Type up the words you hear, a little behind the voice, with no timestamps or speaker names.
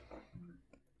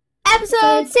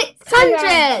Episode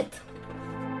 600!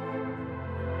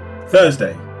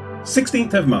 Thursday,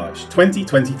 16th of March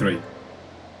 2023.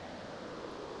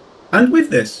 And with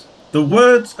this, the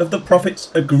words of the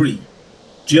prophets agree,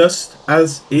 just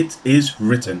as it is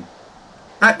written.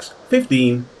 Acts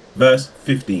 15, verse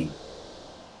 15.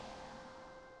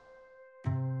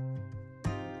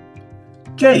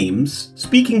 James,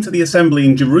 speaking to the assembly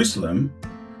in Jerusalem,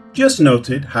 just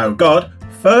noted how God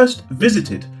first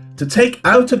visited to take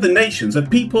out of the nations a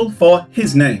people for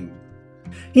his name.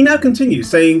 He now continues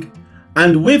saying,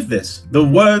 and with this the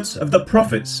words of the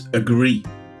prophets agree.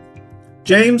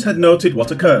 James had noted what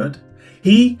occurred.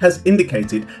 He has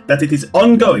indicated that it is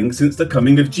ongoing since the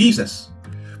coming of Jesus.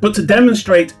 But to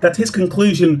demonstrate that his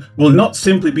conclusion will not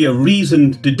simply be a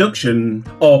reasoned deduction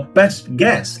or best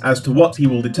guess as to what he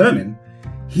will determine,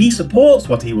 he supports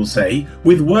what he will say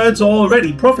with words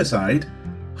already prophesied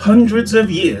hundreds of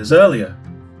years earlier.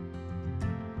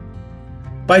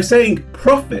 By saying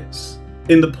prophets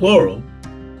in the plural,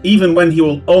 even when he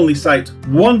will only cite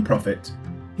one prophet,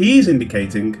 he is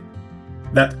indicating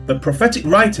that the prophetic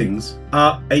writings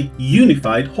are a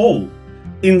unified whole,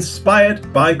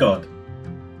 inspired by God.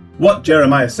 What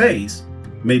Jeremiah says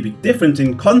may be different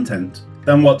in content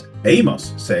than what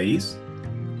Amos says,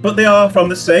 but they are from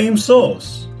the same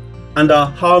source and are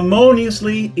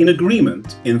harmoniously in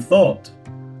agreement in thought.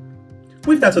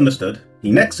 With that understood,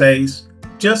 he next says,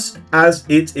 just as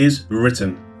it is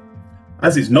written.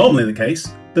 As is normally the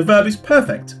case, the verb is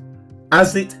perfect,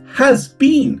 as it has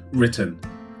been written.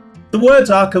 The words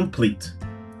are complete,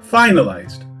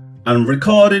 finalized, and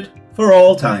recorded for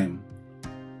all time.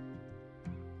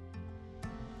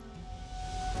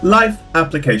 Life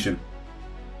application.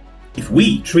 If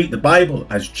we treat the Bible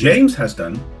as James has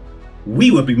done, we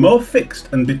would be more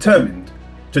fixed and determined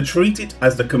to treat it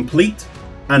as the complete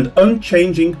and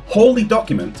unchanging holy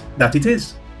document that it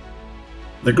is.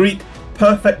 The Greek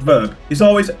perfect verb is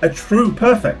always a true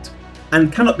perfect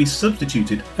and cannot be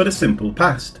substituted for the simple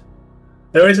past.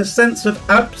 There is a sense of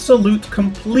absolute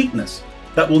completeness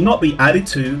that will not be added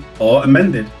to or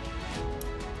amended.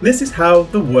 This is how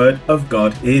the Word of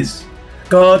God is.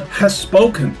 God has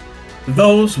spoken.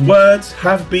 Those words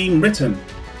have been written.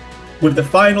 With the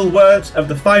final words of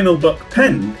the final book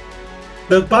penned,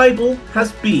 the Bible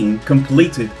has been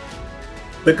completed.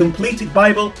 The completed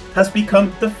Bible has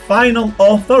become the final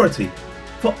authority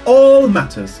for all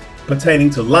matters pertaining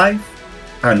to life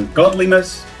and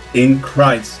godliness in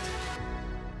Christ.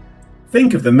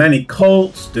 Think of the many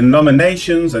cults,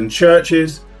 denominations and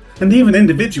churches, and even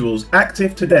individuals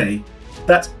active today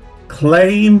that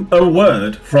claim a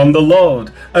word from the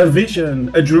Lord, a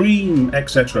vision, a dream,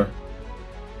 etc.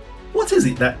 What is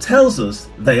it that tells us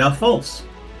they are false?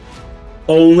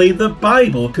 Only the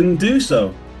Bible can do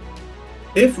so.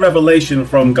 If revelation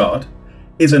from God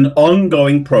is an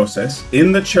ongoing process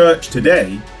in the church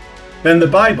today, then the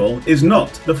Bible is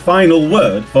not the final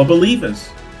word for believers.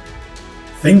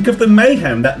 Think of the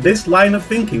mayhem that this line of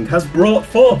thinking has brought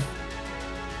forth.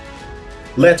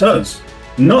 Let us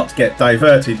not get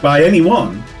diverted by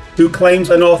anyone who claims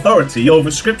an authority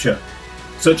over Scripture,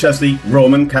 such as the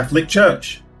Roman Catholic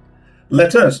Church.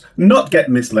 Let us not get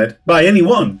misled by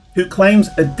anyone who claims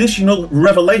additional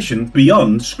revelation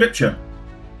beyond Scripture.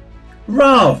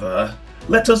 Rather,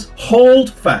 let us hold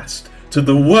fast to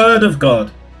the Word of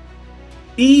God.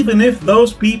 Even if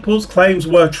those people's claims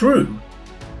were true,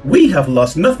 we have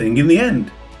lost nothing in the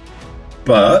end.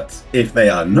 But if they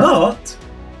are not,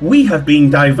 we have been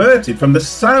diverted from the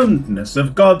soundness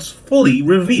of God's fully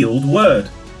revealed Word.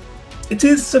 It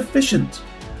is sufficient,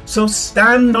 so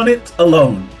stand on it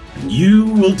alone, and you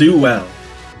will do well.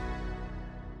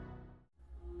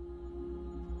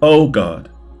 O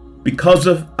God, because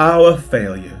of our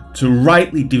failure to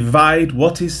rightly divide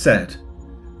what is said,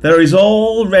 there is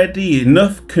already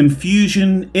enough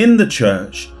confusion in the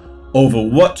church over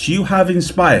what you have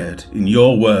inspired in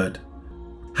your word.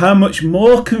 How much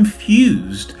more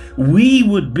confused we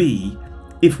would be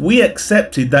if we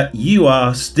accepted that you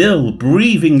are still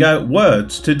breathing out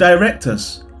words to direct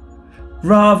us.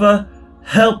 Rather,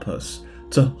 help us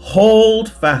to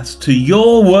hold fast to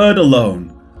your word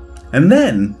alone, and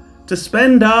then to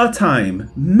spend our time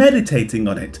meditating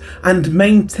on it and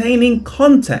maintaining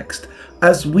context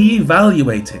as we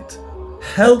evaluate it.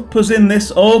 Help us in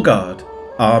this, O God.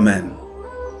 Amen.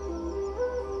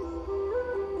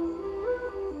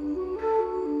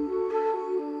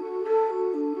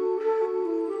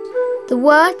 The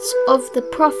words of the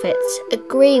prophets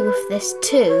agree with this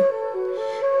too.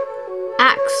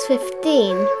 Acts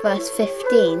 15, verse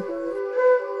 15.